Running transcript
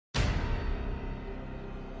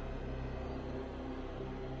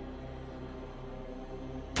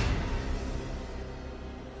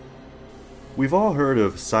We've all heard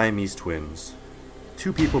of Siamese twins.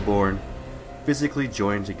 Two people born, physically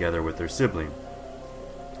joined together with their sibling.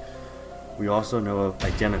 We also know of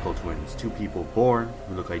identical twins, two people born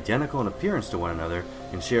who look identical in appearance to one another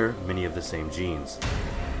and share many of the same genes.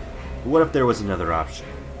 But what if there was another option?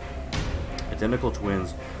 Identical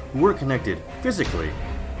twins who were connected physically,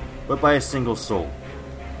 but by a single soul.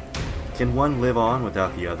 Can one live on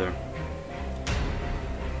without the other?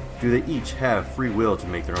 Do they each have free will to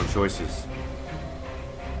make their own choices?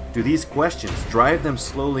 Do these questions drive them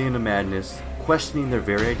slowly into madness, questioning their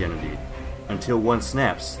very identity, until one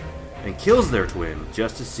snaps and kills their twin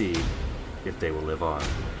just to see if they will live on?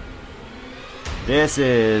 This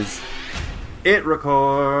is It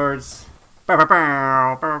Records. Very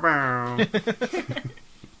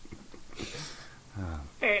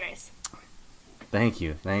nice. Thank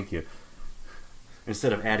you.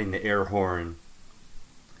 Instead of adding the air horn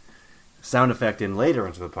sound effect in later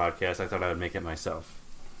into the podcast, I thought I would make it myself.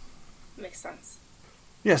 Makes sense.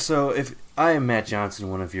 Yeah, so if I am Matt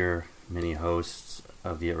Johnson, one of your many hosts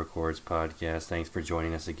of the It Records podcast. Thanks for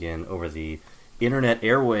joining us again over the internet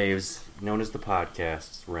airwaves known as the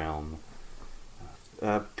podcast realm.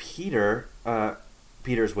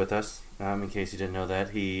 Peter's with us. In case you didn't know that,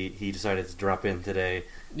 he decided to drop in today.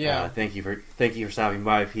 Yeah. Thank you for stopping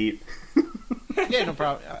by, Pete. Yeah, no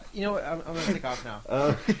problem. You know what? I'm gonna take off now.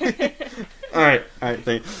 All right.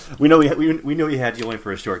 We know we had you only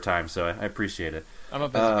for a short time, so I appreciate it. I'm a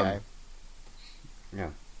busy guy. Yeah.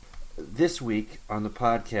 This week on the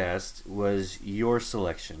podcast was your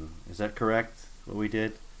selection. Is that correct? What we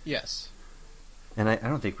did? Yes. And I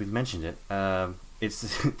don't think we've mentioned it.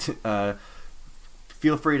 It's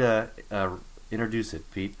feel free to introduce it,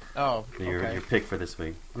 Pete. Oh, okay. Your pick for this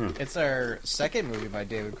week. It's our second movie by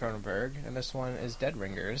David Cronenberg, and this one is Dead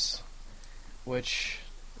Ringers, which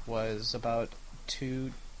was about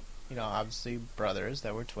two, obviously brothers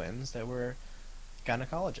that were twins that were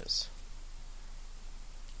gynecologists.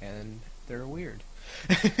 And they're weird.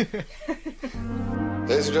 Ladies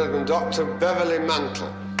and gentlemen, Dr. Beverly Mantle.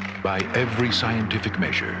 By every scientific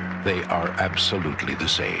measure, they are absolutely the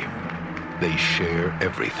same. They share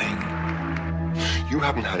everything. You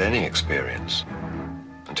haven't had any experience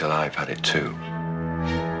until I've had it too.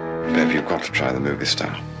 Bev, you've got to try the movie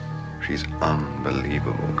star. She's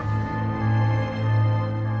unbelievable.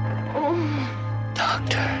 Oh,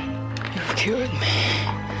 doctor, you've cured me.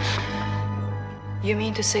 You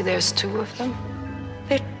mean to say there's two of them?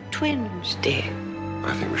 They're twins, dear.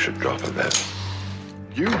 I think we should drop her, Bev.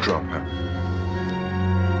 You drop her.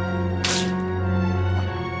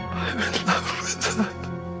 I'm in love with her.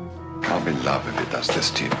 Can't be love if it does this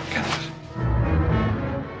to you, can it?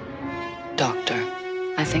 Doctor,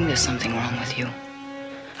 I think there's something wrong with you.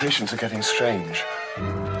 Patients are getting strange.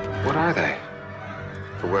 What are they?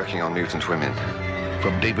 For working on mutant women.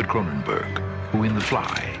 From David Cronenberg, who in The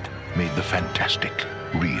Fly made the fantastic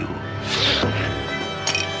real.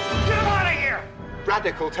 Get him out of here!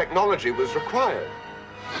 Radical technology was required.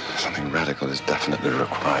 Something radical is definitely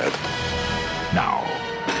required. Now,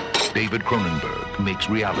 David Cronenberg makes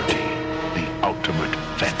reality the ultimate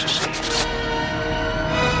fantasy.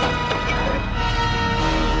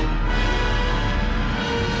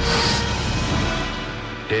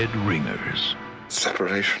 Dead Ringers.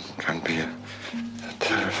 Separation can be a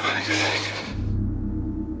terrifying thing.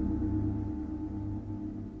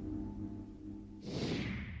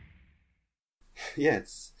 Yeah,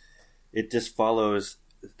 it just follows.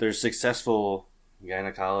 They're successful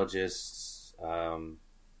gynecologists.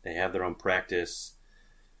 They have their own practice,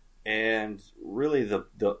 and really,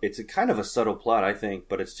 it's a kind of a subtle plot, I think.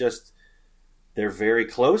 But it's just they're very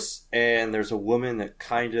close, and there's a woman that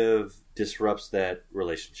kind of disrupts that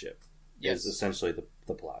relationship. Yes. Is essentially the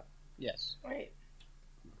plot. Yes. Right.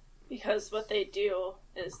 Because what they do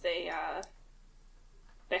is they have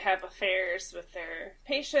affairs with their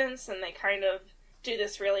patients, and they kind of do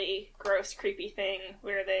this really gross, creepy thing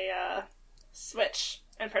where they switch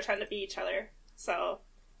and pretend to be each other. So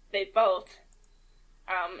they both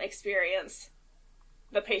experience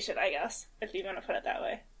the patient, I guess, if you want to put it that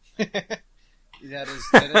way. That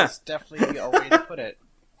is definitely a way to put it.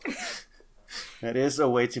 That is a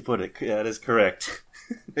way to put it. That is correct.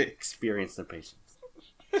 They experience the patients.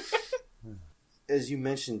 As you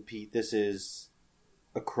mentioned, Pete, this is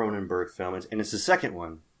a Cronenberg film, and it's the second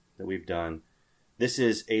one that we've done. This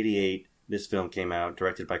is 88. This film came out,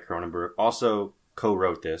 directed by Cronenberg. Also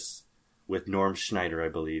co-wrote this with Norm Schneider, I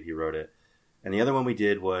believe he wrote it. And the other one we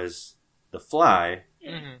did was The Fly,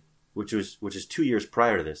 which is 2 years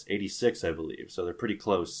prior to this, 86, I believe. So they're pretty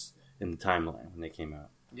close in the timeline when they came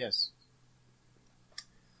out. Yes.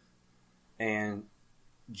 And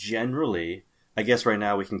generally, I guess right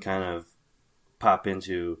now we can kind of pop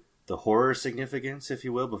into the horror significance, if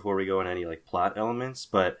you will, before we go into any like plot elements.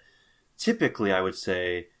 But typically, I would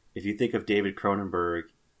say if you think of David Cronenberg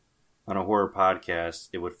on a horror podcast,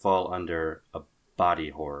 it would fall under a body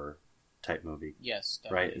horror type movie. Yes,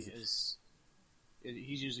 right. Definitely.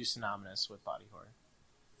 He's usually synonymous with body horror.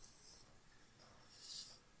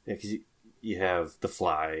 Yeah, because you have The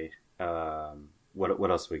Fly. What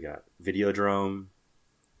else we got? Videodrome.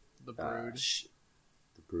 The Brood.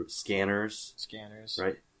 The Brood. Scanners.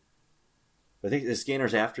 Right. I think the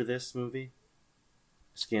Scanners after this movie.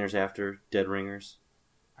 Scanners after Dead Ringers.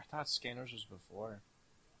 I thought Scanners was before.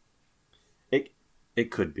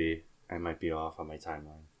 It could be. I might be off on my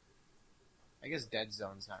timeline. I guess Dead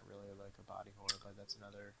Zone's not really like a body horror, but that's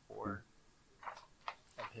another horror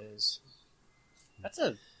of his. That's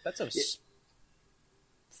a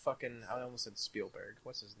fucking. I almost said Spielberg.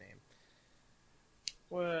 What's his name?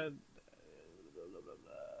 What?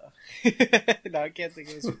 No, I can't think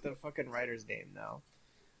of the fucking writer's name now.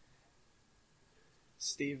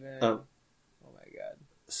 Steven. Oh my god.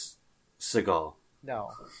 Seagal.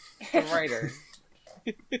 No, the writer.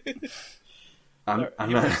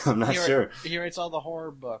 I'm not sure. He writes all the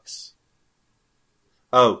horror books.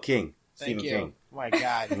 Oh, King. Thank Stephen you. King. My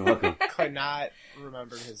God. You're welcome. Could not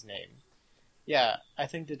remember his name. Yeah, I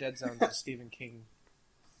think The Dead Zone's a Stephen King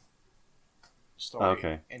story.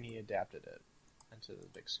 Okay. And he adapted it into the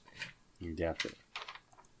big screen. He adapted it.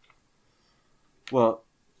 Well,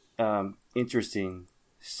 interesting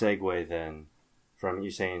segue then from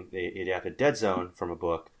you saying they adapted Dead Zone from a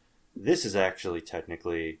book. This is actually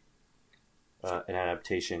technically an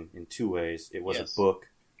adaptation in two ways. It was a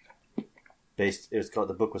book based.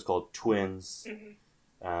 The book was called Twins,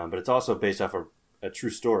 but it's also based off a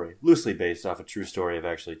true story, loosely based off a true story of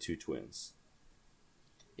actually two twins.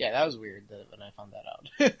 Yeah, that was weird when I found that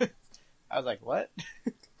out. I was like, what?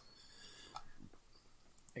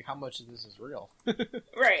 Like, how much of this is real?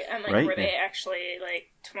 Right, and like, right? Were they actually like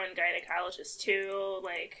twin gynecologists too?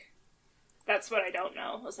 Like, that's what I don't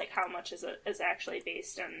know. Was like, how much is actually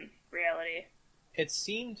based on reality? It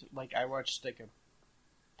seemed like I watched like a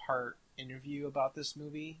part interview about this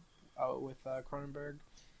movie with Cronenberg.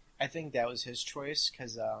 I think that was his choice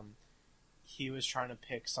because he was trying to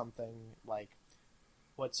pick something like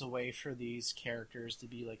what's a way for these characters to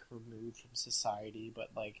be like removed from society, but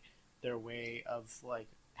like their way of like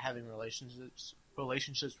having relationships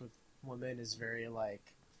with women is very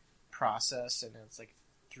like processed, and it's like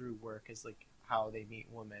through work is like how they meet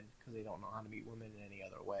women because they don't know how to meet women in any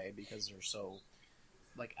other way because they're so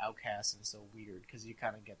like outcasts and so weird. Because you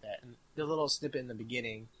kind of get that and the little snippet in the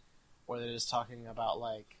beginning where they're just talking about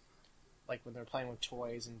like when they're playing with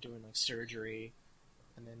toys and doing like surgery,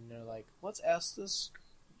 and then they're like, let's ask this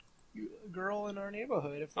girl in our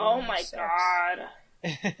neighborhood if they oh want my sex. God.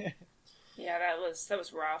 Yeah, that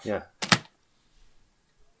was rough.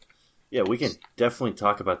 Yeah, we can definitely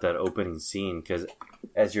talk about that opening scene because,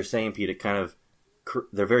 as you're saying, Pete, it kind of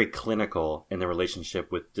they're very clinical in their relationship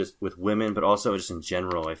with women, but also just in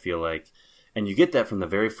general. I feel like, and you get that from the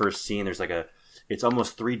very first scene. There's like it's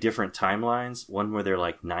almost 3 different timelines. One where they're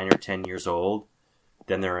like 9 or 10 years old,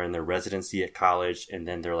 then they're in their residency at college, and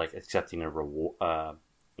then they're like accepting a reward,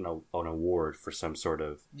 an award for some sort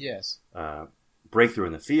of breakthrough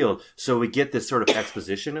in the field. So we get this sort of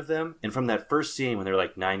exposition of them, and from that first scene when they're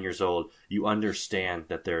like 9 years old, you understand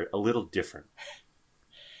that they're a little different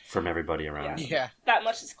from everybody around them. Yeah, that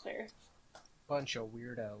much is clear. Bunch of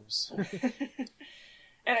weirdos.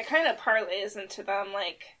 And it kind of parlays into them,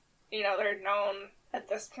 like, you know, they're known at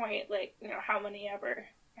this point, like, you know, how many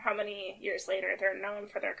years later they're known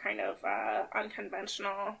for their kind of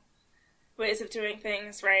unconventional ways of doing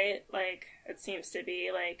things, right? Like, it seems to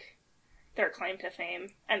be like their claim to fame,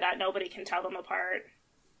 and that nobody can tell them apart,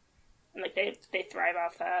 and like they thrive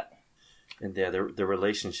off that. And yeah, their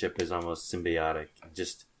relationship is almost symbiotic.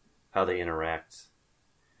 Just how they interact,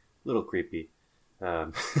 a little creepy.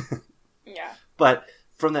 Yeah. But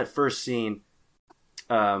from that first scene,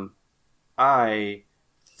 I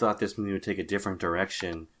thought this movie would take a different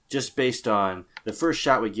direction, just based on the first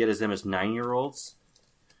shot we get is them as 9-year-olds,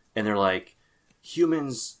 and they're like,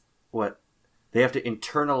 humans, they have to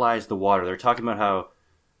internalize the water. They're talking about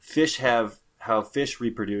how fish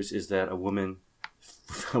reproduce is that a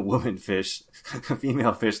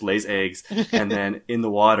female fish lays eggs, and then in the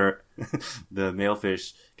water, the male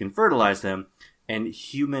fish can fertilize them, and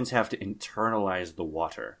humans have to internalize the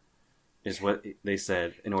water, is what they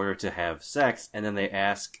said, in order to have sex. And then they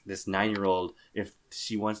ask this 9-year-old if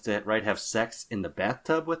she wants to have sex in the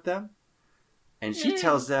bathtub with them, and she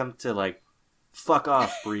tells them to like, fuck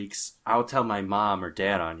off, freaks. I'll tell my mom or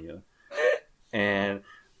dad on you. and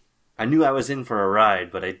I knew I was in for a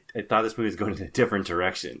ride, but I thought this movie was going in a different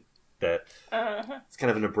direction. That it's kind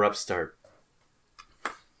of an abrupt start.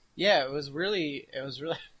 Yeah, it was really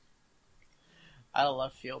out of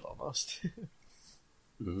left field almost.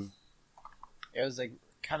 Mm-hmm. It was like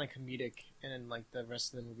kind of comedic, and then like the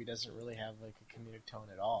rest of the movie doesn't really have like a comedic tone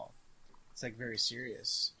at all. It's like very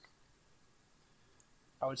serious.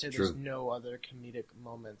 I would say there's no other comedic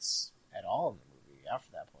moments at all in the movie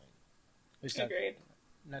after that point. At least Agreed.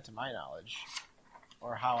 Not to my knowledge,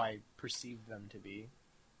 or how I perceived them to be.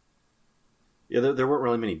 Yeah, there weren't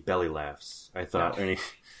really many belly laughs, I thought, No. or any,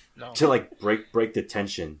 No. to like break the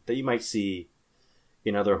tension that you might see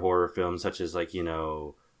in other horror films, such as like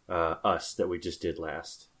Us that we just did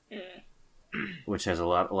last, which has a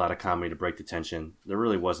lot of comedy to break the tension. There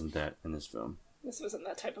really wasn't that in this film. This wasn't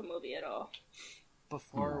that type of movie at all.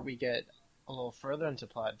 Before we get a little further into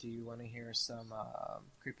plot, do you want to hear some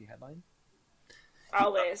creepy headline?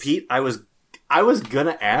 Always. Pete, I was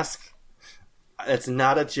gonna ask. It's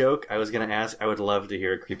not a joke. I was gonna ask. I would love to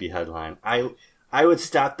hear a creepy headline. I would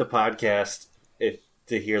stop the podcast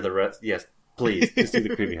to hear the rest. Yes, please, just do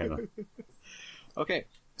the creepy headline. Okay,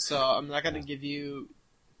 so I'm not going to give you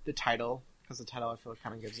the title, because the title I feel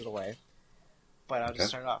kind of gives it away. But I'll just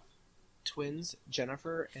start off. Twins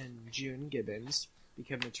Jennifer and June Gibbons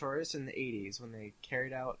became notorious in the 80s when they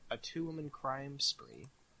carried out a 2-woman crime spree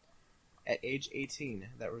at age 18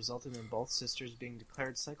 that resulted in both sisters being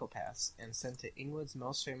declared psychopaths and sent to England's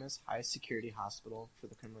most famous high-security hospital for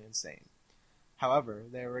the criminally insane. However,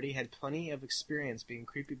 they already had plenty of experience being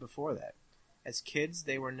creepy before that. As kids,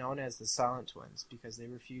 they were known as the Silent Twins because they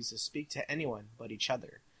refused to speak to anyone but each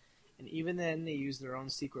other, and even then they used their own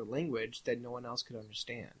secret language that no one else could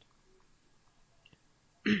understand.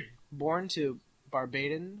 Born to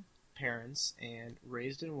Barbadian parents and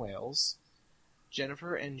raised in Wales,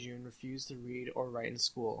 Jennifer and June refused to read or write in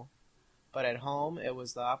school, but at home it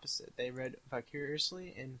was the opposite. They read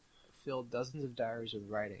vicariously and filled dozens of diaries with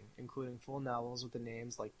writing, including full novels with the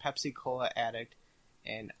names like Pepsi Cola Addict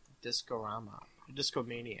and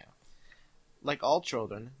Discomania. Like all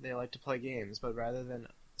children, they liked to play games, but rather than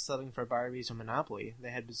settling for Barbies or Monopoly, they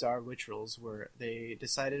had bizarre rituals where they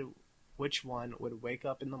decided which one would wake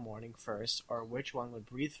up in the morning first or which one would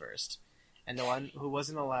breathe first, and the one who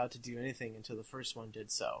wasn't allowed to do anything until the first one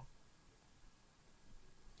did so.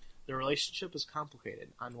 Their relationship was complicated.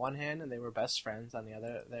 On one hand, they were best friends. On the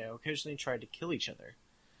other, they occasionally tried to kill each other.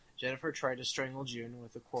 Jennifer tried to strangle June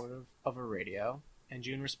with a cord of a radio, and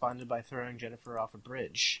June responded by throwing Jennifer off a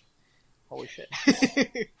bridge. Holy shit.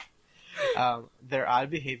 Their odd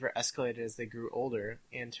behavior escalated as they grew older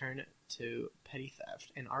and turned to petty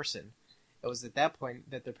theft and arson. It was at that point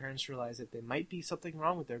that their parents realized that there might be something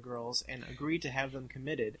wrong with their girls and agreed to have them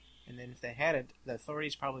committed, and then if they hadn't, the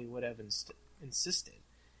authorities probably would have insisted.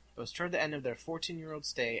 It was toward the end of their 14-year-old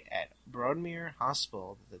stay at Broadmere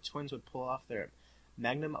Hospital that the twins would pull off their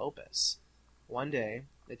magnum opus. One day,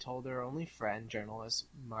 they told their only friend, journalist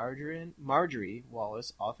Marjorie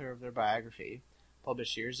Wallace, author of their biography,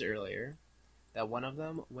 published years earlier, that one of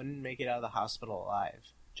them wouldn't make it out of the hospital alive.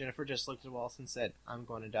 Jennifer just looked at Wallace and said, "I'm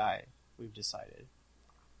going to die. We've decided."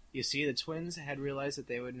 You see, the twins had realized that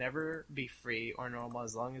they would never be free or normal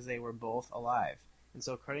as long as they were both alive. And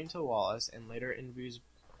so, according to Wallace, and later interviews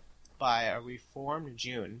by a reformed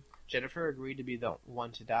June, Jennifer agreed to be the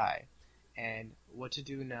one to die. And what do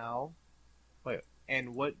you know?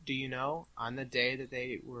 On the day that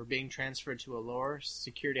they were being transferred to a lower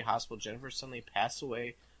security hospital, Jennifer suddenly passed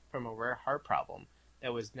away from a rare heart problem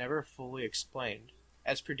that was never fully explained.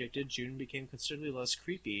 As predicted, June became considerably less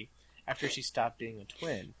creepy after she stopped being a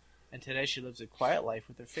twin, and today she lives a quiet life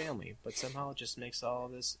with her family, but somehow it just makes all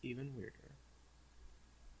of this even weirder.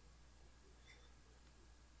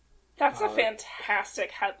 That's a fantastic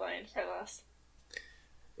headline for this.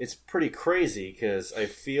 It's pretty crazy because I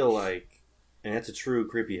feel like, and that's a true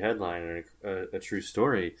creepy headline and a true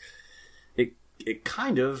story. It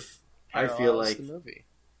kind of, I feel like, the movie.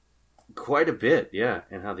 Quite a bit, yeah,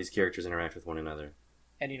 and how these characters interact with one another.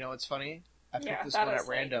 And you know what's funny? I picked Yeah, this that one is at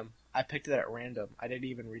random. I picked it at random. I didn't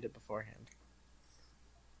even read it beforehand.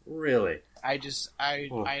 Really?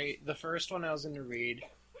 The first one I was going to read,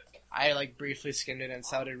 I like briefly skimmed it and it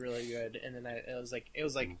sounded really good, and then it was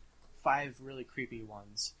like 5 really creepy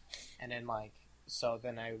ones, and then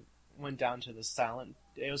then I went down to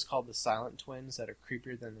it was called the Silent Twins that are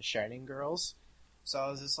creepier than the Shining Girls. So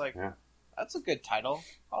I was just like, That's a good title.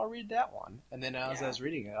 I'll read that one. And then as I was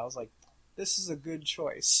reading it, I was like, this is a good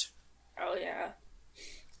choice. Oh yeah.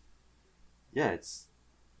 Yeah, it's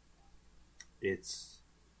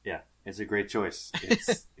Yeah, it's a great choice.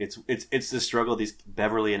 It's the struggle these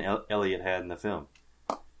Beverly and Elliot had in the film.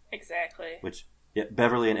 Exactly. Which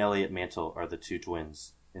Beverly and Elliot Mantle are the two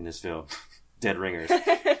twins in this film. Dead Ringers,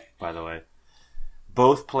 by the way.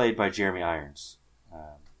 Both played by Jeremy Irons.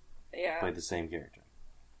 Played the same character.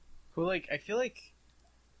 Who, like, I feel like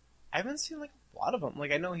I haven't seen like a lot of them.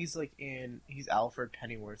 Like, I know he's Alfred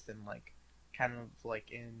Pennyworth in like kind of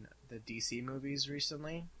like in the DC movies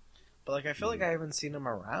recently, but like I feel like I haven't seen him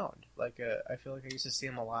around. Like, I feel like I used to see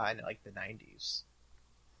him a lot in like the 90s.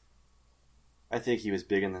 I think he was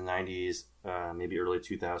big in the 90s, maybe early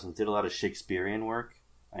 2000s. Did a lot of Shakespearean work.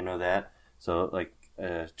 I know that. So, like,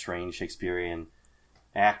 a trained Shakespearean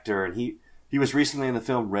actor. And he was recently in the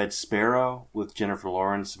film Red Sparrow with Jennifer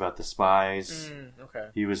Lawrence about the spies. Okay.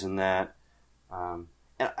 He was in that. And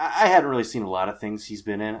I hadn't really seen a lot of things he's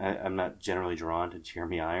been in. I'm not generally drawn to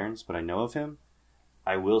Jeremy Irons, but I know of him.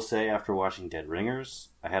 I will say, after watching Dead Ringers,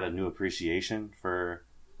 I had a new appreciation for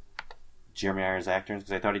Jeremy Irons actors,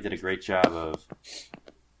 because I thought he did a great job of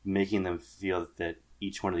making them feel that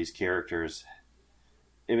each one of these characters,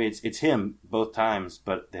 I mean, it's him both times,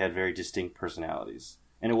 but they had very distinct personalities,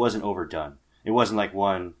 and it wasn't overdone. It wasn't like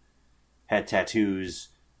one had tattoos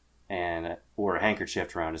and wore a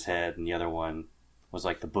handkerchief around his head, and the other one was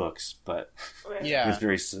like the books, but yeah, it was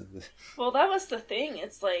very. Well, that was the thing.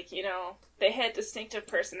 It's like, they had distinctive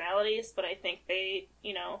personalities, but I think they,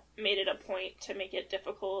 made it a point to make it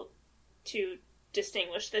difficult to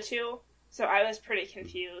distinguish the two. So I was pretty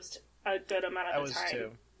confused a good amount of the time.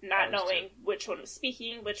 Too. Not knowing which one was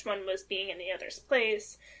speaking, which one was being in the other's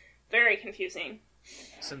place. Very confusing.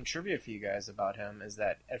 Some trivia for you guys about him is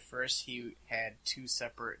that at first he had 2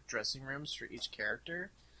 separate dressing rooms for each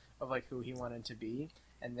character of like who he wanted to be,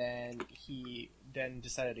 and then he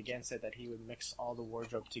decided against it, that he would mix all the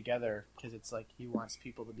wardrobe together because it's like he wants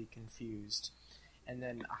people to be confused. And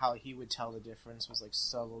then how he would tell the difference was like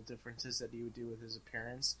subtle differences that he would do with his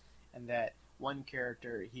appearance, and that one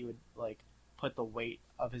character he would like put the weight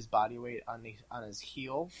of his body weight on his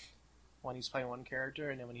heel when he's playing one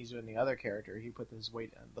character, and then when he's doing the other character, he put his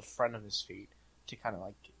weight on the front of his feet to kind of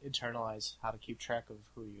like internalize how to keep track of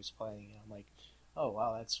who he was playing. And I'm like, oh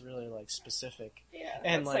wow, that's really like specific. Yeah,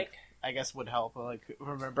 and like I guess would help like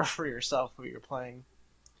remember for yourself who you're playing.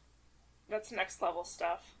 That's next level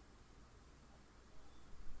stuff.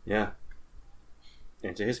 Yeah.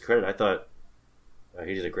 And to his credit, I thought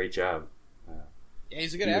he did a great job. Yeah,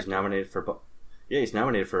 he's a good actor. He's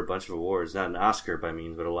nominated for a bunch of awards. Not an Oscar by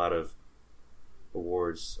means, but a lot of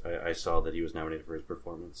awards. I saw that he was nominated for his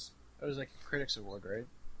performance. It was like a Critics Award, right?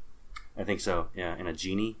 I think so, yeah. And a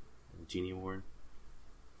Genie Award.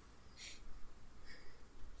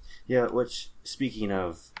 Yeah, which, speaking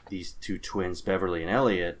of these two twins, Beverly and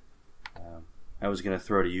Elliot, I was going to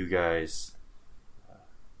throw to you guys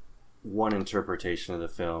one interpretation of the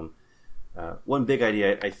film. One big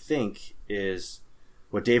idea, I think, is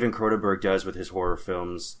what David Cronenberg does with his horror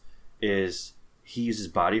films is he uses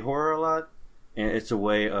body horror a lot, and it's a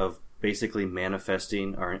way of basically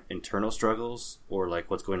manifesting our internal struggles or like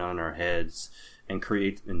what's going on in our heads and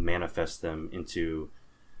create and manifest them into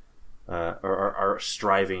our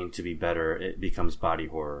striving to be better. It becomes body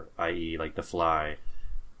horror, i.e. like The Fly.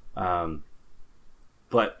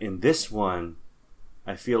 But in this one,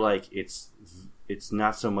 I feel like it's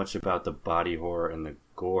not so much about the body horror and the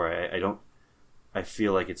gore. I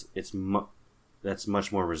feel like that's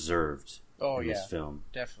much more reserved in this film.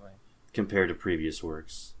 Definitely. Compared to previous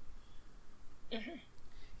works. Mm-hmm.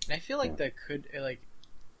 And I feel like that could, like,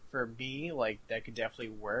 for me, like, that could definitely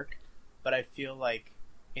work, but I feel like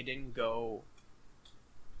it didn't go,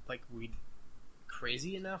 like,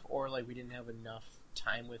 crazy enough, or, like, we didn't have enough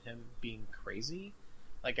time with him being crazy.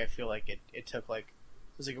 Like, I feel like it took, like,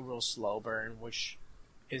 it was, like, a real slow burn, which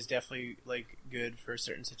is definitely, like, good for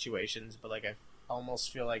certain situations, but, like, I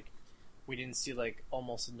almost feel like we didn't see, like,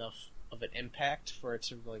 almost enough of an impact for it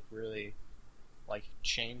to, like, really, like,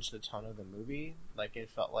 change the tone of the movie. Like, it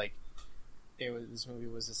felt like this movie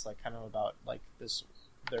was just, like, kind of about, like,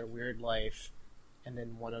 their weird life, and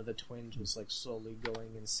then one of the twins was, like, slowly going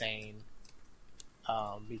insane,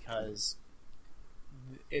 because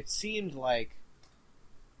it seemed like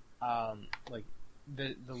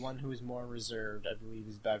the one who is more reserved, I believe,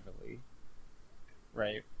 is Beverly,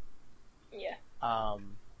 right? Yeah.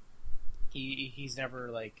 He's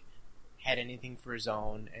never, like, had anything for his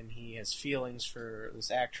own, and he has feelings for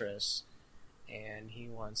this actress, and he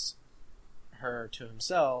wants her to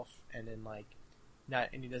himself, and then, like,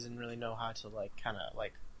 and he doesn't really know how to, like, kind of,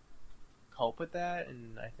 like, cope with that,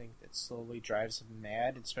 and I think that slowly drives him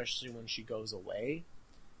mad, especially when she goes away,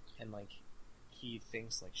 and, like, he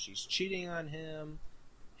thinks, like, she's cheating on him,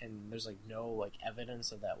 and there's like no like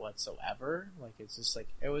evidence of that whatsoever. Like it's just like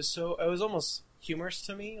it was almost humorous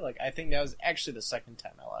to me. Like I think that was actually the second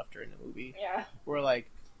time I laughed during the movie. Yeah. Where like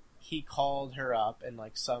he called her up and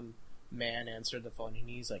like some man answered the phone and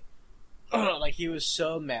he's like, like he was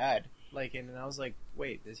so mad. Like and I was like,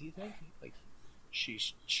 wait, does he think like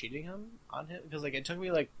she's cheating on him? Because like it took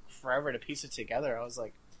me like forever to piece it together. I was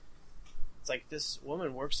like, it's like this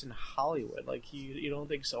woman works in Hollywood. Like you don't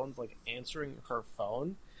think someone's like answering her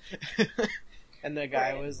phone? And the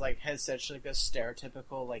guy Right. was like has such like a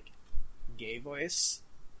stereotypical like gay voice.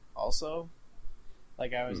 Also,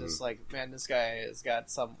 like I was just like, man, this guy has got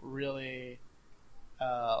some really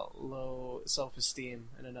low self-esteem.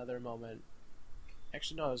 In another moment,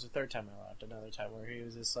 actually no, it was the third time I laughed. Another time where he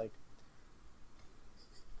was just like,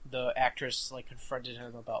 the actress like confronted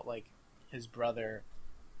him about like his brother,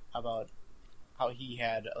 about how he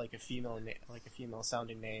had like a female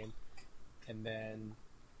sounding name, and then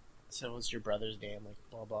so what's your brother's name, like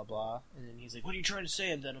blah blah blah, and then he's like, what are you trying to say?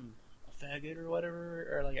 And then I'm a faggot or whatever,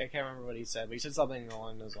 or like I can't remember what he said, but he said something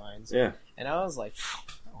along those lines. Yeah. And I was like,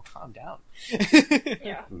 oh, calm down.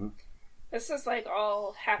 Yeah. This is like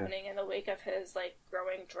all happening in the wake of his like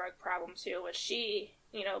growing drug problem too, which she,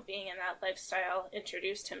 you know, being in that lifestyle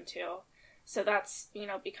introduced him to. So that's, you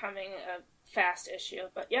know, becoming a fast issue.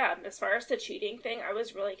 But yeah, as far as the cheating thing, I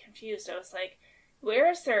was really confused. I was like, where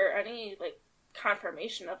is there any like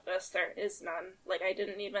confirmation of this? There is none. Like I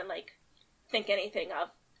didn't even like think anything of,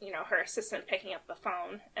 you know, her assistant picking up the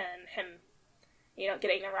phone and him, you know,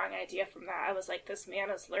 getting the wrong idea from that. I was like, this man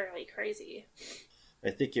is literally crazy. I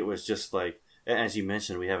think it was just like, as you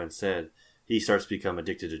mentioned, we haven't said, he starts to become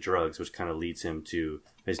addicted to drugs, which kind of leads him to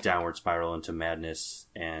his downward spiral into madness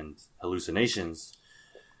and hallucinations.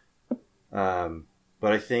 But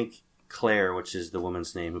I think Claire, which is the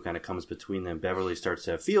woman's name who kind of comes between them, Beverly starts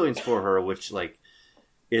to have feelings for her, which like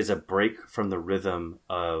is a break from the rhythm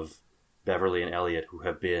of Beverly and Elliot, who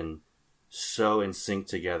have been so in sync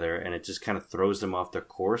together, and it just kind of throws them off their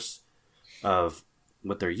course of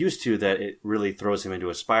what they're used to, that it really throws him into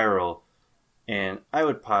a spiral. And I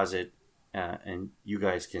would posit, and you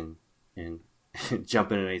guys can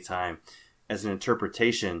jump in at any time, as an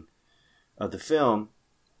interpretation of the film.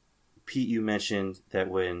 Pete, you mentioned that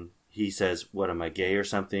when he says, what, am I gay or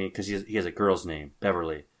something? Because he has a girl's name,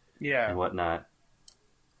 Beverly, Yeah. and whatnot,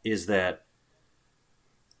 is that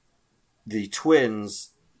the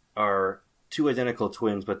twins are two identical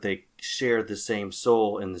twins, but they share the same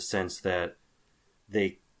soul in the sense that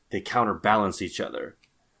they counterbalance each other,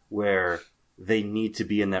 where they need to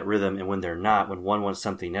be in that rhythm, and when they're not, when one wants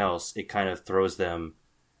something else, it kind of throws them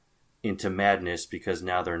into madness because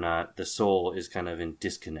now they're not, the soul is kind of in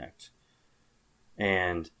disconnect.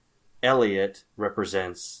 And Elliot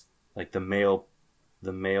represents like the male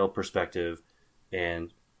perspective,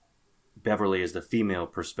 and Beverly is the female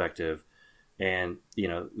perspective. And, you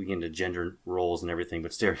know, we get into gender roles and everything,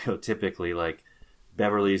 but stereotypically, like,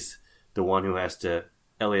 Beverly's the one who has to,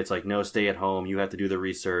 Elliot's like, no, stay at home, you have to do the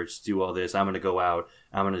research, do all this, I'm going to go out,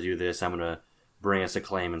 I'm going to do this, I'm going to bring us a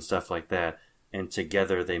claim and stuff like that. And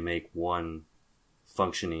together they make one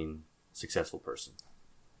functioning, successful person.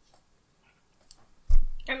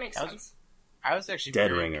 That makes sense. I was actually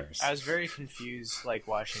Dead Ringers. I was very confused, like,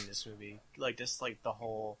 watching this movie. Like, just, like, the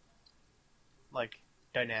whole, like,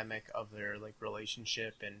 dynamic of their, like,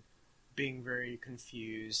 relationship, and being very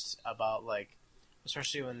confused about, like,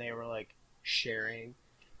 especially when they were, like, sharing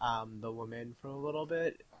the woman for a little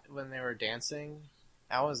bit when they were dancing.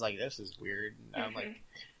 I was like, this is weird. And I'm like,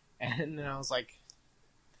 and then I was like,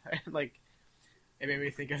 like, it made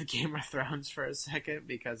me think of Game of Thrones for a second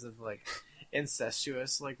because of, like,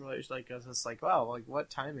 incestuous, like, relation. Like, I was just like, wow, like, what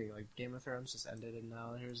timing? Like, Game of Thrones just ended, and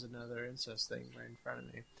now here's another incest thing right in front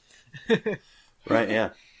of me. Right, yeah.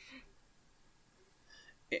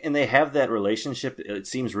 And they have that relationship. It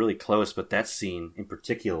seems really close, but that scene in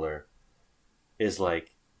particular is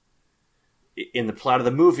like, in the plot of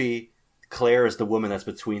the movie, Claire is the woman that's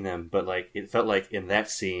between them, but like, it felt like in that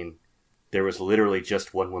scene, there was literally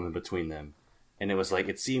just one woman between them. And it was like,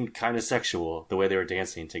 it seemed kind of sexual, the way they were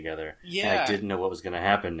dancing together. Yeah. And I didn't know what was going to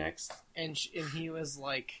happen next. And he was,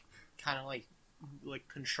 like, kind of, like,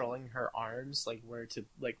 controlling her arms, like, where to,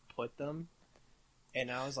 like, put them. And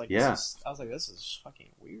I was like, Yeah. this is fucking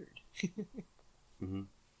weird. Mm-hmm.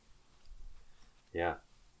 Yeah.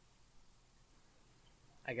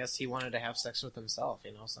 I guess he wanted to have sex with himself,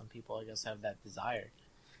 you know? Some people, I guess, have that desire.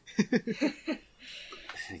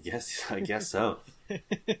 I guess so.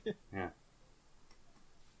 Yeah.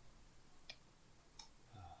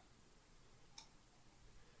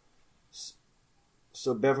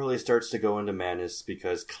 So Beverly starts to go into madness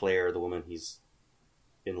because Claire, the woman he's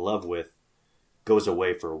in love with goes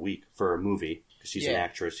away for a week for a movie because she's an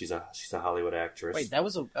actress. She's a Hollywood actress. Wait, that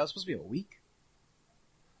was supposed to be a week?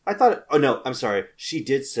 I thought. Oh no, I'm sorry. She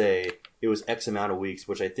did say it was X amount of weeks,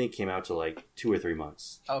 which I think came out to like 2 or 3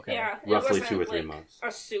 months. Okay, yeah, roughly 2 or 3 months.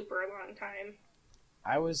 A super long time.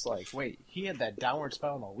 I was like, wait, he had that downward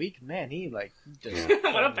spiral in a week? Man, he like just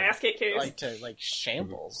what a basket case! Like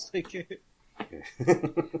shambles.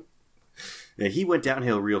 Yeah, he went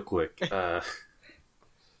downhill real quick.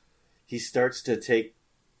 He starts to take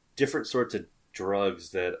different sorts of drugs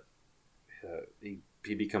that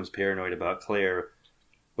he becomes paranoid about Claire,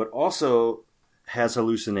 but also has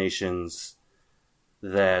hallucinations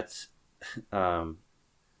that there's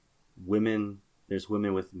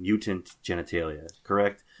women with mutant genitalia,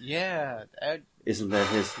 correct? Yeah. Isn't that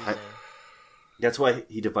his... that's why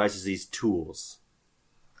he devises these tools.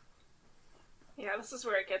 Yeah, this is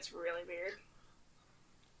where it gets really weird.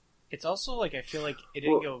 It's also like, I feel like it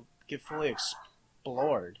didn't get fully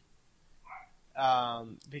explored.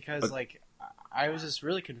 Because like, I was just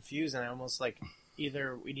really confused, and I almost like,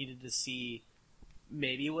 either we needed to see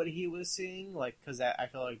maybe what he was seeing, like, because I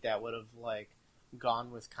feel like that would have like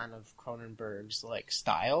gone with kind of Cronenberg's like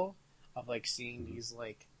style of like seeing these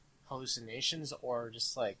like hallucinations, or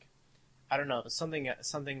just like, I don't know, something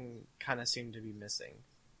kind of seemed to be missing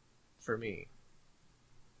for me.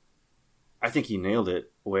 I think he nailed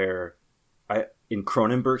it. Where in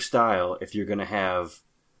Cronenberg style, if you're going to have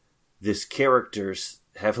this character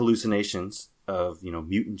have hallucinations of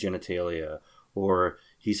mutant genitalia, or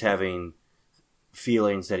he's having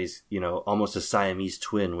feelings that he's almost a Siamese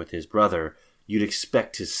twin with his brother, you'd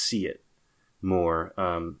expect to see it more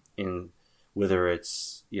in whether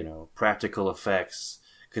it's practical effects,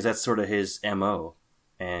 because that's sort of his MO,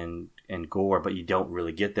 and gore, but you don't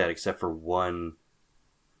really get that except for one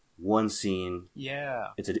scene. Yeah,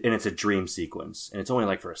 it's a dream sequence, and it's only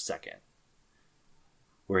like for a second,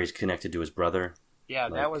 where he's connected to his brother. Yeah,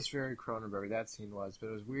 that was very Cronenberg, that scene was, but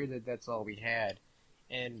it was weird that that's all we had,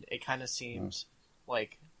 and it kind of seemed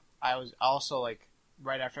like I was also like,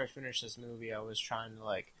 right after I finished this movie, I was trying to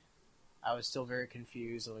like, I was still very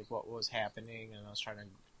confused of like what was happening, and I was trying to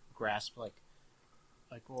grasp like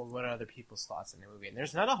well, what are other people's thoughts on the movie? And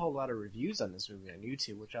there's not a whole lot of reviews on this movie on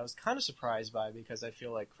YouTube, which I was kind of surprised by, because I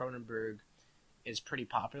feel like Cronenberg is pretty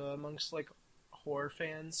popular amongst like horror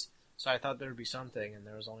fans, so I thought there would be something, and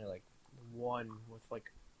there was only like one with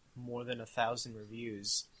like more than 1,000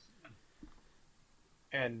 reviews,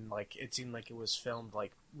 and like it seemed like it was filmed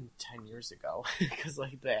like 10 years ago because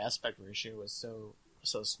like the aspect ratio was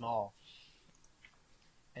so small.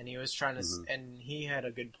 And he was trying to and he had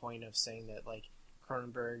a good point of saying that like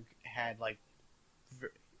Cronenberg had like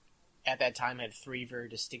at that time had 3 very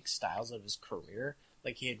distinct styles of his career.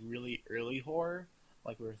 Like he had really early horror,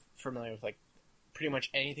 like we're familiar with like pretty much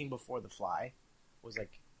anything before The Fly was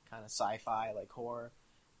like kind of sci-fi like horror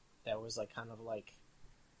that was like kind of like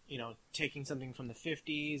taking something from the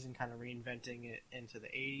 50s and kind of reinventing it into the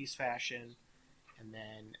 80s fashion. And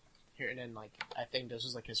then like I think this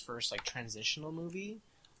was like his first like transitional movie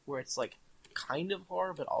where it's like kind of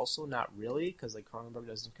horror but also not really, because like Cronenberg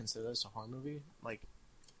doesn't consider this a horror movie like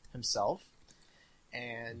himself,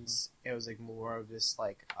 and it was like more of this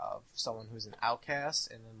like of someone who's an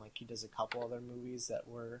outcast, and then like he does a couple other movies that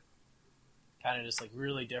were kind of just like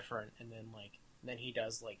really different, and then he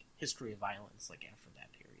does like History of Violence like after that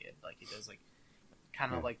period, like he does like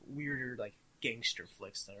kind of like weirder like gangster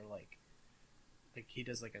flicks that are like he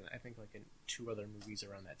does like I think like in 2 other movies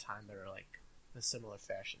around that time that are like a similar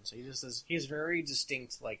fashion. So he has very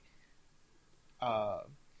distinct like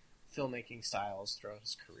filmmaking styles throughout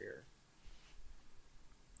his career.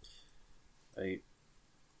 I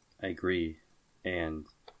agree, and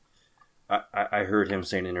I heard him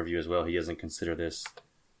say in an interview as well, he doesn't consider this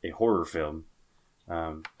a horror film.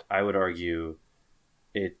 I would argue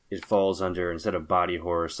it falls under, instead of body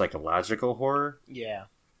horror, psychological horror. Yeah.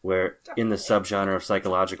 Where in the subgenre of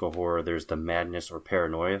psychological horror, there's the madness or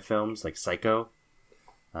paranoia films like Psycho,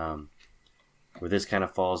 where this kind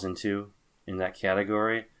of falls in that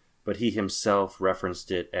category. But he himself referenced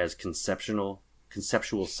it as conceptual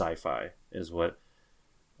sci-fi, is what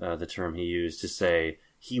the term he used to say.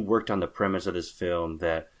 He worked on the premise of this film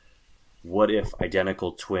that what if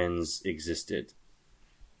identical twins existed,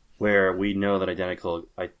 where we know that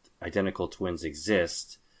identical twins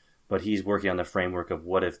exist. But he's working on the framework of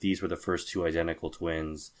what if these were the first 2 identical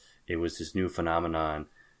twins? It was this new phenomenon.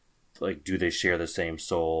 Like, do they share the same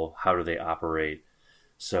soul? How do they operate?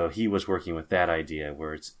 So he was working with that idea,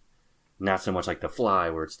 where it's not so much like The Fly,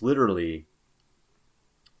 where it's literally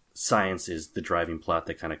science is the driving plot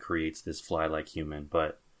that kind of creates this fly-like human.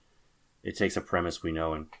 But it takes a premise we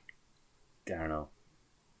know and, I don't know,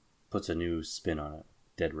 puts a new spin on it.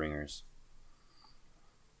 Dead Ringers.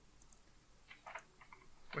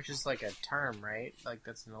 Which is like a term, right? Like,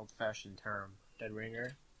 that's an old-fashioned term. Dead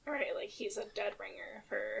ringer. Right, like he's a dead ringer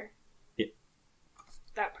for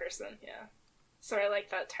that person, yeah. So I like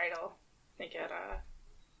that title. I think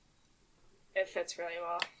it fits really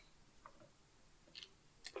well.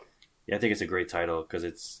 Yeah, I think it's a great title because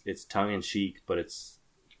it's tongue in cheek, but it's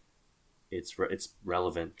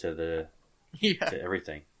relevant to to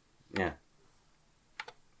everything. Yeah.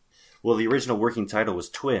 Well, the original working title was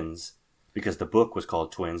Twins because the book was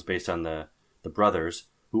called Twins, based on the brothers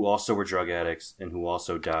who also were drug addicts and who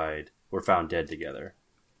also were found dead together.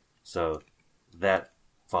 So that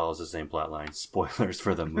follows the same plot line. Spoilers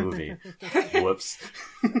for the movie. Whoops.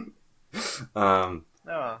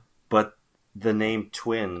 But the name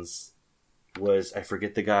Twins was, I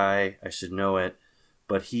forget the guy, I should know it,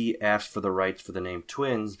 but he asked for the rights for the name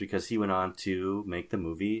Twins because he went on to make the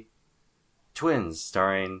movie Twins,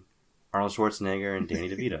 starring Arnold Schwarzenegger and Danny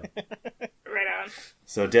DeVito. Right on.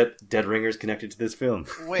 So Dead Ringers connected to this film.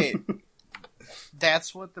 Wait,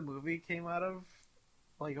 that's what the movie came out of?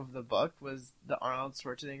 Like, of the book? Was the Arnold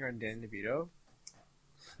Schwarzenegger and Danny DeVito?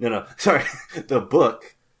 No, sorry. The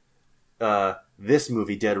book, this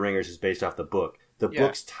movie, Dead Ringers, is based off the book. The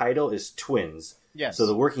book's title is Twins. Yes. So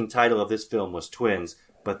the working title of this film was Twins,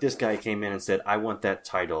 but this guy came in and said, I want that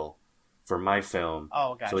title for my film.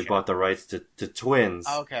 Oh, gotcha. So he bought the rights to Twins.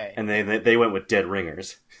 Okay. And they went with Dead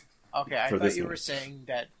Ringers. Okay, I thought you were saying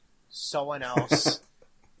that someone else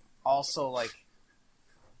also, like,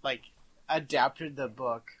 adapted the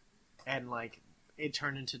book and, like, it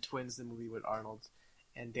turned into Twins, the movie with Arnold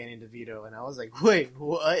and Danny DeVito, and I was like, wait,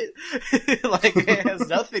 what? Like, it has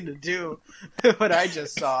nothing to do with what I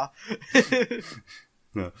just saw.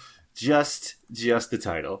 No, just the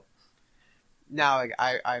title. Now, like,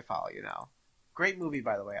 I follow you now. Great movie,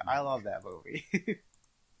 by the way. I love that movie.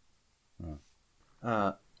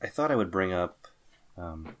 I thought I would bring up,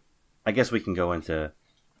 I guess we can go into,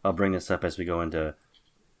 I'll bring this up as we go into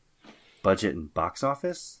budget and box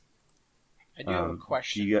office. I do have a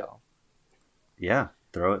question, though. Yeah,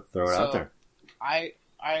 throw it out there. I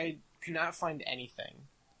could not find anything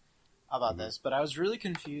about this, but I was really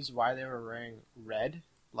confused why they were wearing red,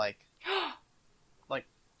 like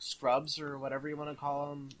scrubs or whatever you want to call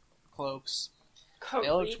them, cloaks. Creepy.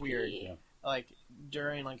 They looked weird, like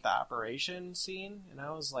during like the operation scene, and I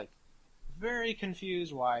was like very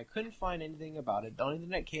confused why. I couldn't find anything about it. The only thing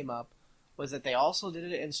that came up was that they also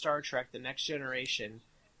did it in Star Trek: The Next Generation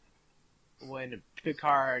when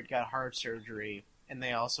Picard got heart surgery, and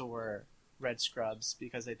they also wore red scrubs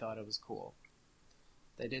because they thought it was cool.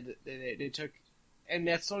 They took, and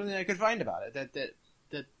that's the only thing I could find about it.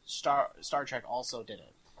 That Star Trek also did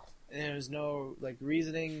it, and there was no like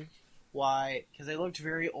reasoning why, because they looked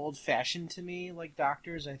very old fashioned to me, like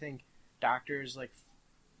doctors. I think doctors like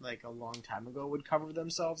a long time ago would cover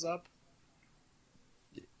themselves up.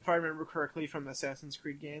 If I remember correctly from Assassin's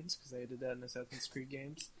Creed games, because they did that in Assassin's Creed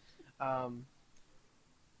games.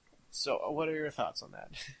 So, what are your thoughts on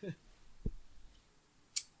that?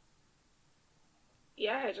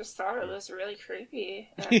 Yeah, I just thought it was really creepy.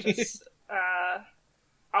 And I just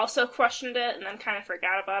also questioned it and then kind of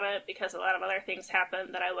forgot about it because a lot of other things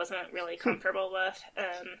happened that I wasn't really comfortable with.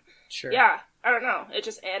 And Sure. yeah, I don't know. It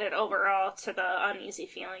just added overall to the uneasy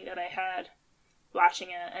feeling that I had watching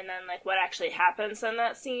it. And then, like, what actually happens in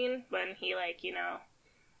that scene when he, like, you know,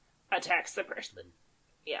 attacks the person.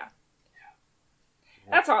 Yeah.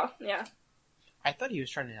 That's all. Yeah. I thought he was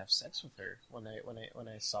trying to have sex with her when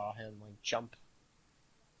I saw him like jump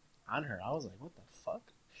on her. I was like, what the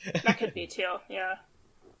fuck? That could be too. Yeah.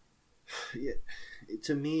 Yeah.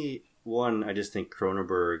 To me, one, I just think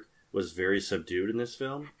Cronenberg was very subdued in this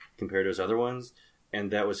film compared to his other ones, and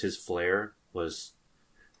that was his flair. Was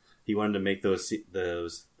he wanted to make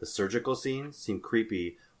the surgical scenes seem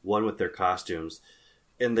creepy? One, with their costumes,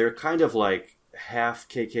 and they're kind of like half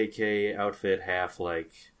KKK outfit, half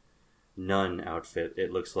like nun outfit.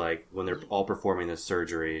 It looks like when they're all performing this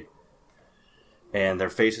surgery, and their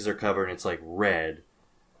faces are covered, and it's like red,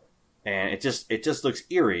 and it just looks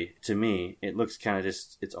eerie to me. It looks kind of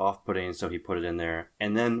it's off-putting, so he put it in there.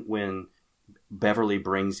 And then when Beverly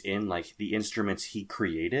brings in like the instruments he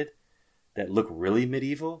created that look really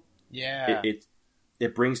medieval, yeah,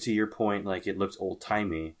 it brings to your point, like it looks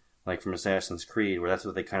old-timey, like from Assassin's Creed, where that's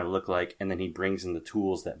what they kind of look like, and then he brings in the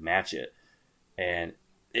tools that match it. And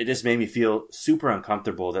it just made me feel super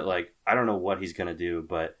uncomfortable that, like, I don't know what he's going to do,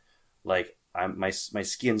 but, like, my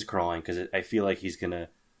skin's crawling because I feel like he's going to...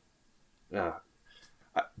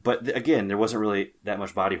 But again, there wasn't really that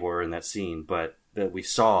much body horror in that scene, but that we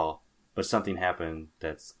saw. But something happened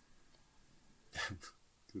that's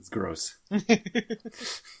it's gross.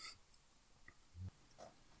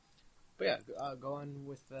 But yeah, go on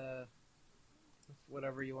with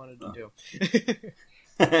whatever you wanted to do.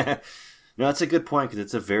 No, that's a good point because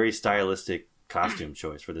it's a very stylistic costume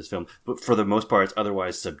choice for this film. But for the most part, it's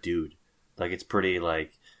otherwise subdued. Like it's pretty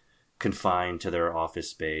like confined to their office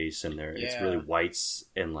space, and it's really whites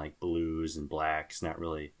and like blues and blacks. Not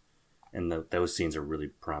really, and those scenes are really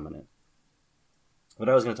prominent. But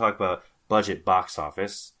I was going to talk about budget, box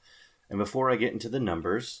office, and before I get into the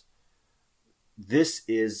numbers. This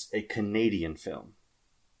is a Canadian film.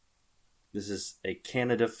 This is a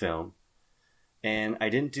Canada film. And I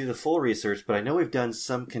didn't do the full research, but I know we've done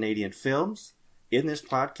some Canadian films in this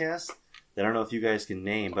podcast that I don't know if you guys can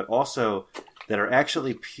name, but also that are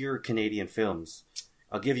actually pure Canadian films.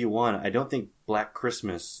 I'll give you one. I don't think Black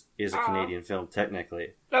Christmas is a Canadian film,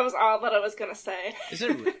 technically. That was all that I was going to say. Is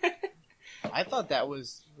it? I thought that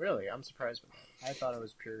was... Really, I'm surprised by that. I thought it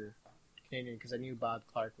was pure Canadian because I knew Bob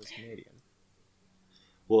Clark was Canadian.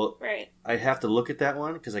 Well, right. I'd have to look at that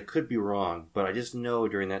one because I could be wrong, but I just know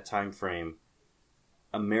during that time frame,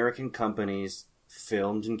 American companies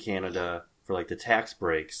filmed in Canada for like the tax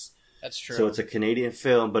breaks. That's true. So it's a Canadian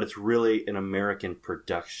film, but it's really an American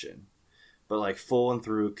production, but like full and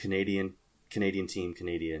through Canadian team,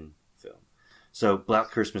 Canadian film. So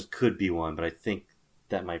Black Christmas could be one, but I think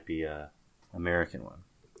that might be a American one.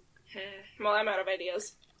 Well, I'm out of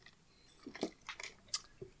ideas.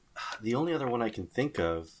 The only other one I can think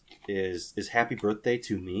of is Happy Birthday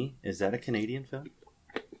to Me. Is that a Canadian film?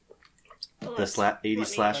 Well, The 80s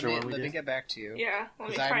slasher one we Let me did? get back to you. Yeah, let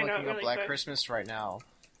me Because I'm find out looking up really Black quick. Christmas right now.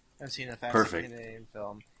 I've seen a fast Perfect. Canadian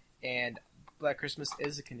film. And Black Christmas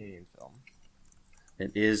is a Canadian film.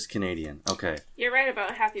 It is Canadian. Okay. You're right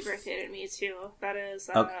about Happy Birthday to Me, too. That is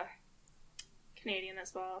Canadian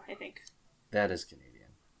as well, I think. That is Canadian.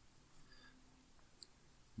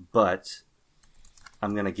 But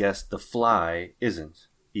I'm going to guess The Fly isn't,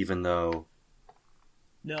 even though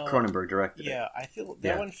No. Cronenberg directed it. Yeah, I feel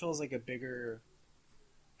that one feels like a bigger...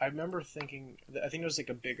 I remember thinking... I think there was like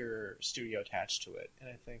a bigger studio attached to it. And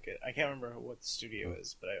I think... I can't remember what the studio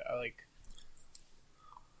is, but I like...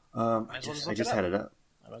 I just had it up.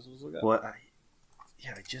 I might as well look it up. Well,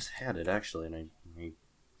 I just had it, actually, and I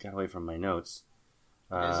got away from my notes.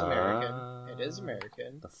 It is American. It is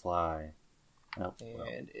American. The Fly. Oh, And well.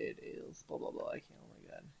 it is blah blah blah. I can't. Oh my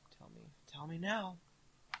god! Tell me now.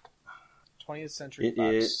 20th Century It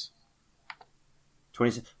Fox. is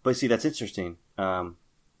 20. But see, that's interesting.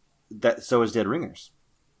 That so is Dead Ringers.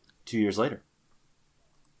 2 years later.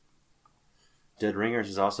 Dead Ringers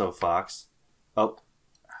is also Fox. Oh,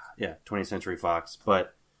 yeah, 20th Century Fox.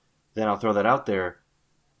 But then I'll throw that out there.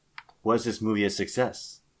 Was this movie a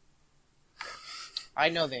success? I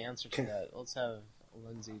know the answer to that. Let's have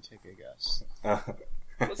Lindsay take a guess.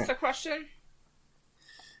 What's the question?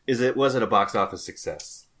 Was it a box office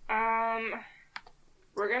success?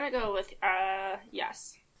 We're gonna go with,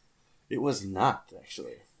 yes. It was not,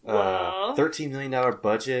 actually. Well. $13 million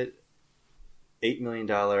budget, $8 million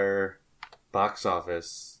box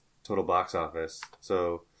office, total box office.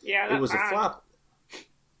 So Yeah, it was a flop.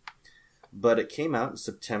 But it came out in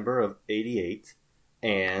September of 88,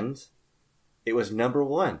 and it was number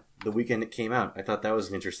one the weekend it came out. I thought that was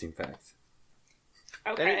an interesting fact.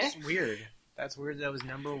 Okay. That is weird. That's weird that it was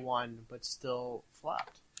number one, but still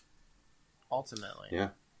flopped. Ultimately. Yeah.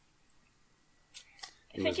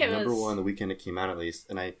 I think it number was... one the weekend it came out, at least.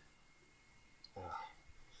 And I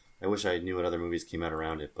wish I knew what other movies came out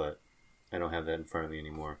around it, but I don't have that in front of me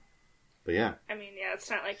anymore. But yeah. I mean, yeah, it's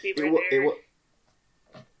not like we were there.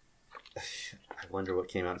 I wonder what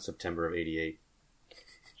came out in September of 88.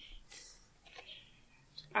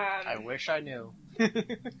 I wish I knew.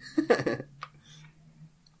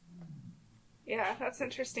 Yeah, that's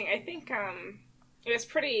interesting. I think it was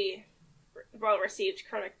pretty well received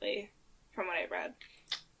critically, from what I read.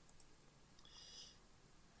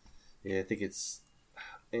 Yeah, I think it's...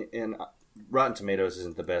 And Rotten Tomatoes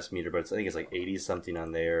isn't the best meter, but I think it's like 80-something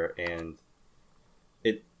on there, and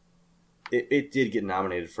it did get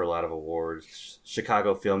nominated for a lot of awards.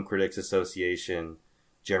 Chicago Film Critics Association,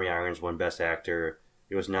 Jeremy Irons won Best Actor.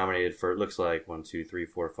 It was nominated for, it looks like, 1, 2, 3,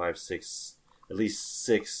 4, 5, 6, at least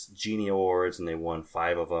 6 Genie Awards, and they won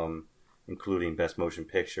 5 of them, including Best Motion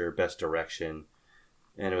Picture, Best Direction.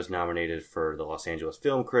 And it was nominated for the Los Angeles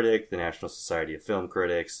Film Critic, the National Society of Film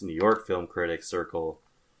Critics, New York Film Critics Circle.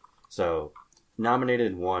 So,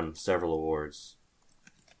 nominated and won several awards.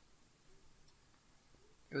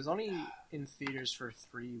 It was only in theaters for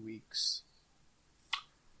 3 weeks.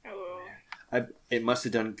 It must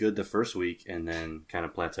have done good the first week and then kind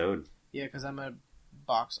of plateaued. Yeah, because I'm at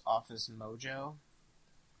Box Office Mojo,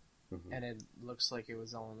 Mm-hmm. and it looks like it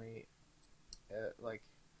was only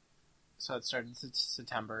so it started in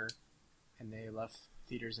September, and they left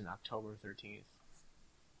theaters in October 13th.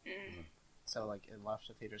 Mm. So like it left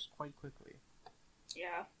the theaters quite quickly.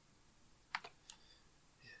 Yeah.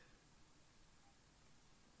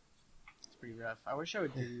 It's pretty rough. I wish I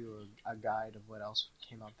would give you a guide of what else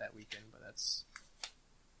came out that weekend, but that's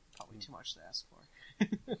probably too much to ask for.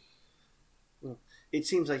 Well, it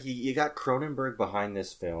seems like you got Cronenberg behind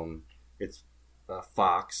this film. It's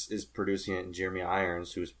Fox is producing it, and Jeremy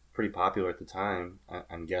Irons, who was pretty popular at the time.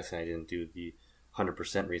 I'm guessing I didn't do the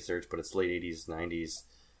 100% research, but it's late 80s, 90s.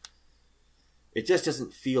 It just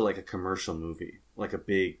doesn't feel like a commercial movie, like a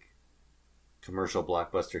big commercial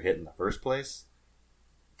blockbuster hit in the first place.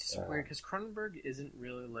 It's weird because Cronenberg isn't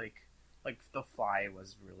really like The Fly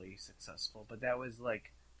was really successful, but that was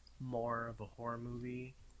like more of a horror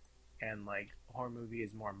movie, and like a horror movie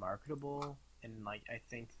is more marketable, and like I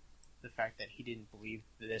think the fact that he didn't believe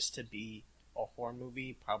this to be a horror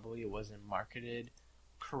movie probably wasn't marketed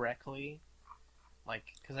correctly. Like,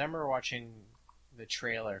 because I remember watching the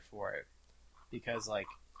trailer for it, because like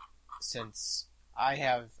since I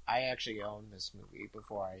actually own this movie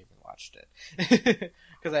before I even watched it,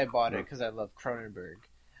 because I bought it because I love Cronenberg,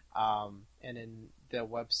 and in the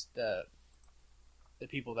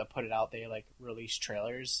people that put it out, they like release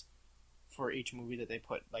trailers for each movie that they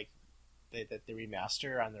put that they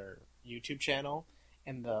remaster on their YouTube channel,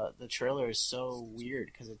 and the trailer is so weird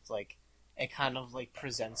because it's like it kind of like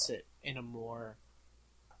presents it in a more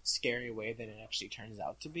scary way than it actually turns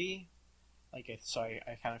out to be. Like, I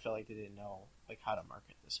kind of feel like they didn't know like how to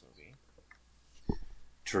market this movie.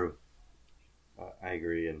 True. I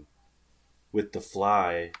agree. And with The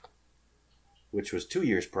Fly, which was 2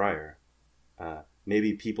 years prior,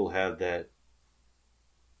 maybe people have that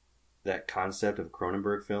concept of a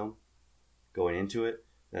Cronenberg film going into it,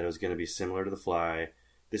 that it was going to be similar to The Fly.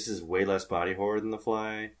 This is way less body horror than The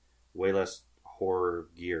Fly, way less horror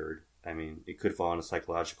geared. I mean, it could fall into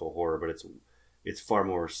psychological horror, but it's far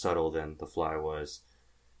more subtle than The Fly was.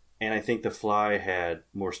 And I think The Fly had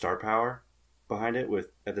more star power behind it,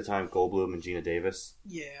 with, at the time, Goldblum and Gina Davis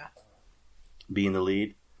being the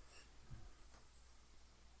lead.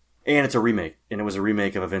 And it's a remake, and it was a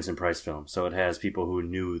remake of a Vincent Price film, so it has people who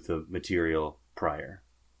knew the material prior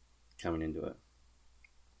coming into it.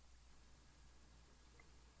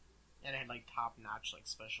 And it had like top-notch like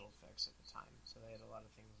special effects at the time, so they had a lot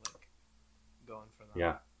of things like going for them.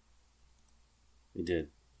 Yeah, it did.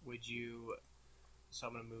 So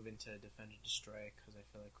I'm going to move into Defend and Destroy, because I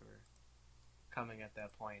feel like we're coming at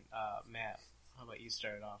that point. Matt, how about you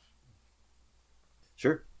start it off?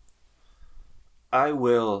 Sure.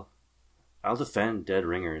 I'll defend Dead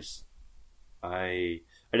Ringers. I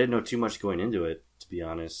didn't know too much going into it, to be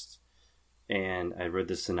honest. And I read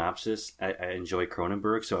the synopsis. I enjoy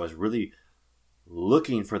Cronenberg, so I was really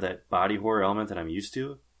looking for that body horror element that I'm used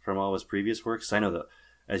to from all his previous works. I know that,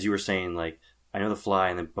 as you were saying, like, I know The Fly,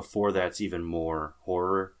 and then before that's even more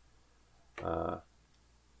horror.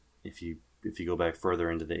 If you go back further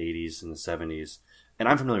into the 80s and the 70s. And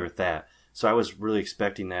I'm familiar with that. So I was really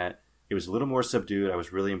expecting that. It was a little more subdued. I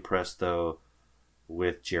was really impressed, though,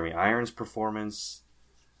 with Jeremy Irons' performance.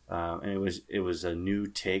 And it was a new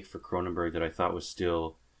take for Cronenberg that I thought was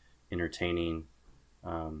still entertaining.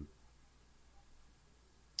 I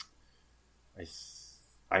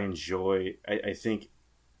think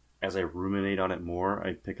as I ruminate on it more,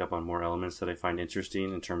 I pick up on more elements that I find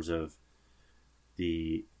interesting in terms of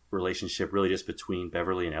the relationship really just between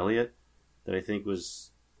Beverly and Elliot that I think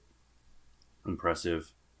was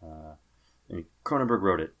impressive. And Cronenberg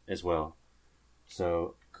wrote it as well.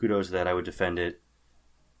 So kudos to that. I would defend it.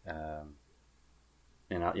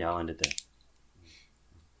 And I'll end it there.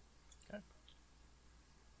 Okay.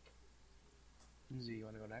 Lindsay, you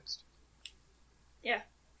want to go next? Yeah.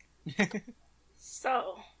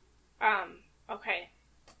 So, okay.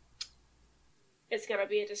 It's gonna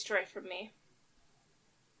be a destroy for me.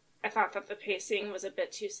 I thought that the pacing was a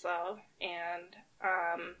bit too slow, and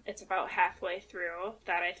it's about halfway through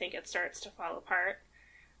that I think it starts to fall apart.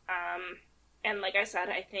 And like I said,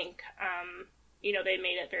 I think, they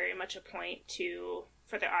made it very much a point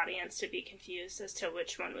for the audience to be confused as to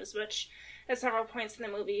which one was which at several points in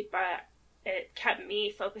the movie, but it kept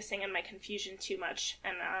me focusing on my confusion too much,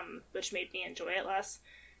 and which made me enjoy it less,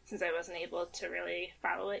 since I wasn't able to really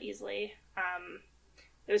follow it easily.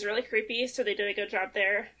 It was really creepy, so they did a good job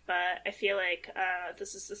there, but I feel like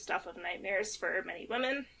this is the stuff of nightmares for many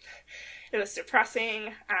women. It was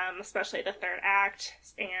depressing, especially the third act,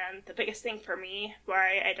 and the biggest thing for me,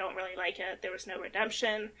 why I don't really like it, there was no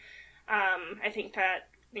redemption. I think that,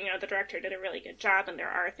 you know, the director did a really good job, and there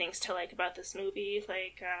are things to like about this movie,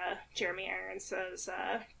 like Jeremy Irons'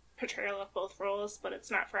 portrayal of both roles, but it's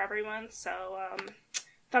not for everyone, so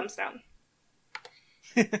thumbs down.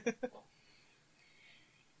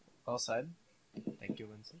 Well said. Thank you,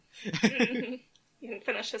 Lindsay. You can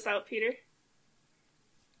finish this out, Peter.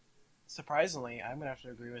 Surprisingly, I'm going to have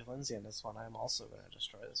to agree with Lindsay on this one. I'm also going to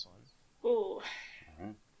destroy this one. Ooh.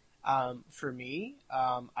 For me,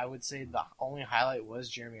 I would say the only highlight was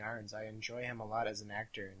Jeremy Irons. I enjoy him a lot as an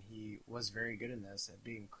actor, and he was very good in this at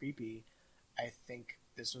being creepy. I think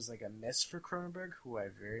this was like a miss for Cronenberg, who I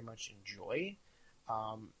very much enjoy.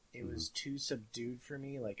 It was too subdued for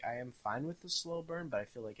me. Like, I am fine with the slow burn, but I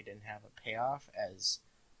feel like it didn't have a payoff as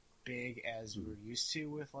big as we're used to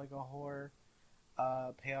with like a horror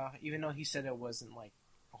payoff. Even though he said it wasn't like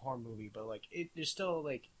a horror movie, but like there's still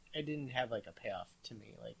like it didn't have like a payoff to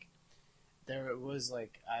me. Like there was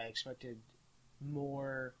like I expected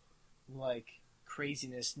more like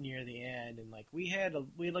craziness near the end, and like we had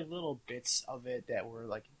like little bits of it that were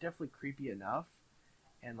like definitely creepy enough.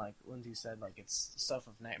 And like Lindsay said, like it's stuff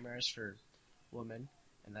of nightmares for women,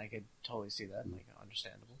 and I could totally see that, like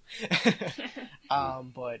understandable.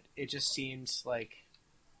 But it just seems like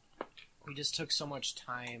we just took so much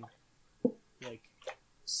time, like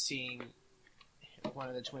seeing one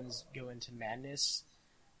of the twins go into madness,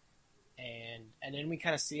 and then we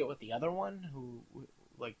kind of see it with the other one who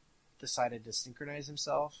like decided to synchronize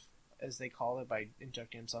himself, as they call it, by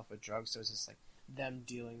injecting himself with drugs. So it's just like them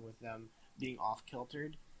dealing with them being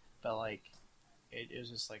off-kiltered, but like it was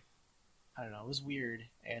just like I don't know, it was weird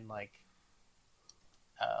and like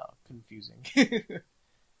confusing.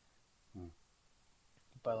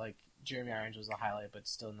 But like Jeremy Irons was a highlight, but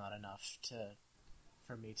still not enough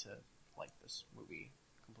for me to like this movie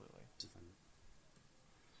completely.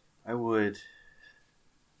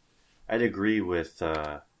 I'd agree with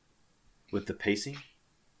the pacing.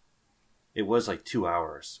 It was like 2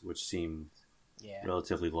 hours, which seemed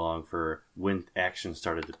relatively long for when action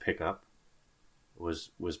started to pick up. It was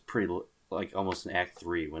pretty like almost in Act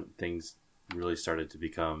 3 when things really started to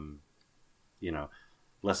become, you know,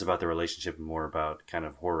 less about the relationship and more about kind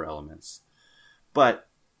of horror elements. But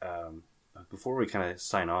before we kind of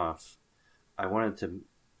sign off, I wanted to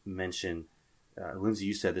mention, Lindsay,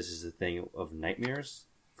 you said this is a thing of nightmares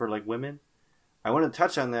for like women. I want to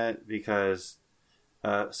touch on that because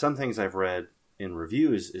some things I've read in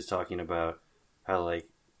reviews is talking about how like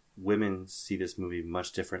women see this movie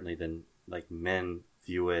much differently than like men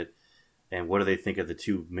view it, and what do they think of the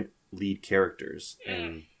two lead characters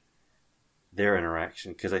and their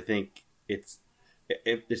interaction? Because I think it's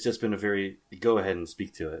just been a very go ahead and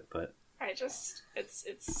speak to it, but it's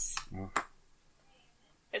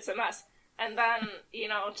a mess. And then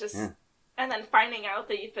and then finding out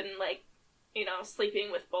that you've been like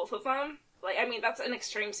sleeping with both of them. Like, I mean, that's an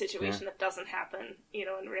extreme situation that doesn't happen,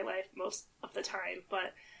 in real life most of the time,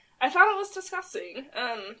 but I thought it was disgusting.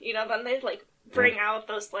 Then they, like, bring out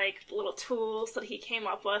those, like, little tools that he came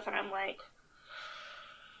up with, and I'm like,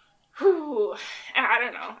 whew, I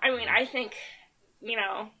don't know. I mean, I think,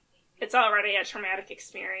 it's already a traumatic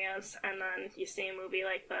experience, and then you see a movie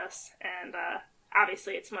like this, and,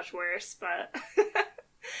 obviously it's much worse, but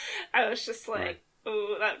I was just like,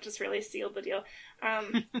 ooh, that just really sealed the deal.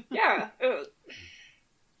 Yeah.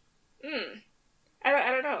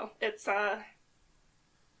 I don't know. It's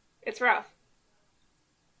rough.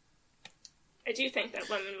 I do think that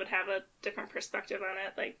women would have a different perspective on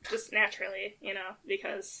it, like, just naturally,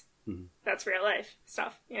 because that's real life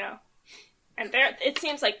stuff, And it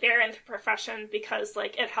seems like they're in the profession because,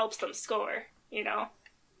 like, it helps them score,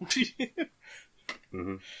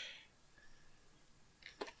 Mm-hmm.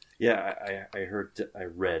 Yeah, I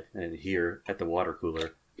read, and here at the water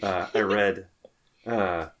cooler, I read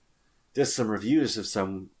just some reviews of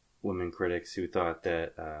some women critics who thought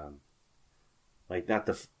that, not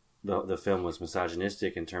the film was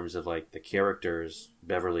misogynistic in terms of, like, the characters,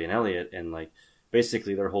 Beverly and Elliot, and, like,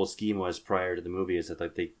 basically their whole scheme was prior to the movie is that,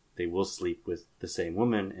 like, they will sleep with the same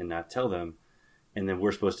woman and not tell them, and then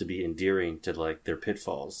we're supposed to be endearing to, like, their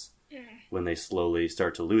pitfalls when they slowly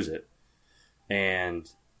start to lose it. And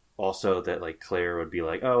also that, like, Claire would be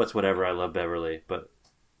like, oh, it's whatever, I love Beverly, but,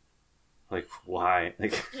 like, why?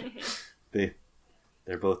 Like, they're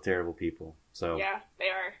both terrible people, so... Yeah, they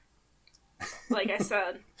are. Like I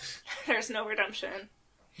said, there's no redemption.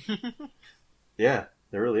 Yeah,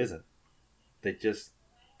 there really isn't. They just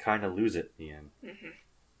kind of lose it at the end. Mm-hmm.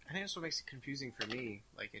 I think that's what makes it confusing for me.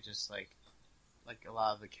 Like, it just, like a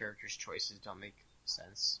lot of the characters' choices don't make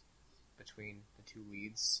sense between the two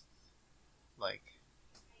leads. Like,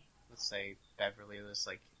 let's say Beverly was,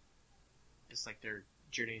 like, it's like they're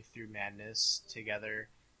journeying through madness together,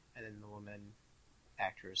 and then the woman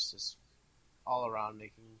actress is all around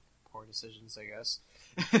making poor decisions, I guess.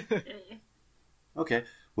 Okay,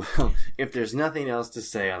 well, if there's nothing else to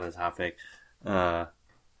say on the topic,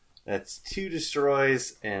 that's 2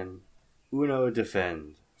 destroys and uno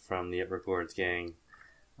defend from the Upper Chords gang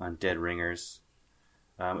on Dead Ringers.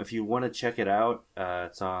 If you want to check it out,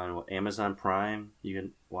 it's on Amazon Prime. You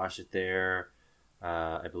can watch it there.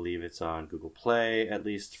 I believe it's on Google Play, at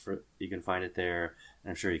least you can find it there.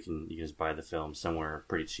 And I'm sure you can just buy the film somewhere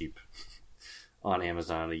pretty cheap on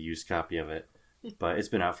Amazon, a used copy of it. But it's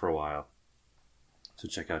been out for a while. So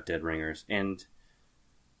check out Dead Ringers. And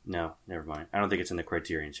no, never mind. I don't think it's in the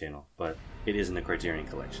Criterion channel, but it is in the Criterion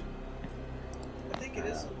collection. I think it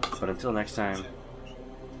is. But until next time,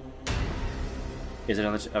 is it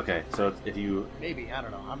on the? Okay, so if you Maybe, I don't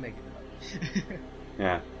know. I'm making it up.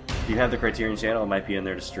 yeah, if you have the Criterion channel, it might be in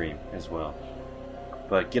there to stream as well.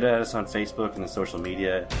 But get at us on Facebook and the social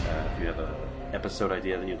media. If you have an episode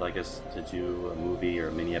idea that you'd like us to do, a movie or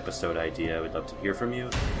a mini episode idea, we'd love to hear from you.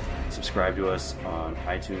 Subscribe to us on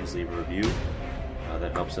iTunes, leave a review.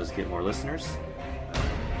 That helps us get more listeners.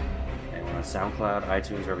 And we're on SoundCloud,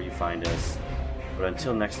 iTunes, wherever you find us. But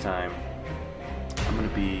until next time, I'm gonna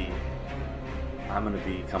be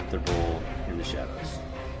comfortable in the shadows.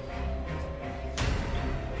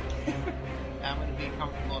 I'm gonna be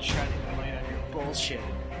comfortable shining the light on your bullshit.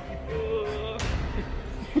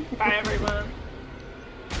 Bye, everyone.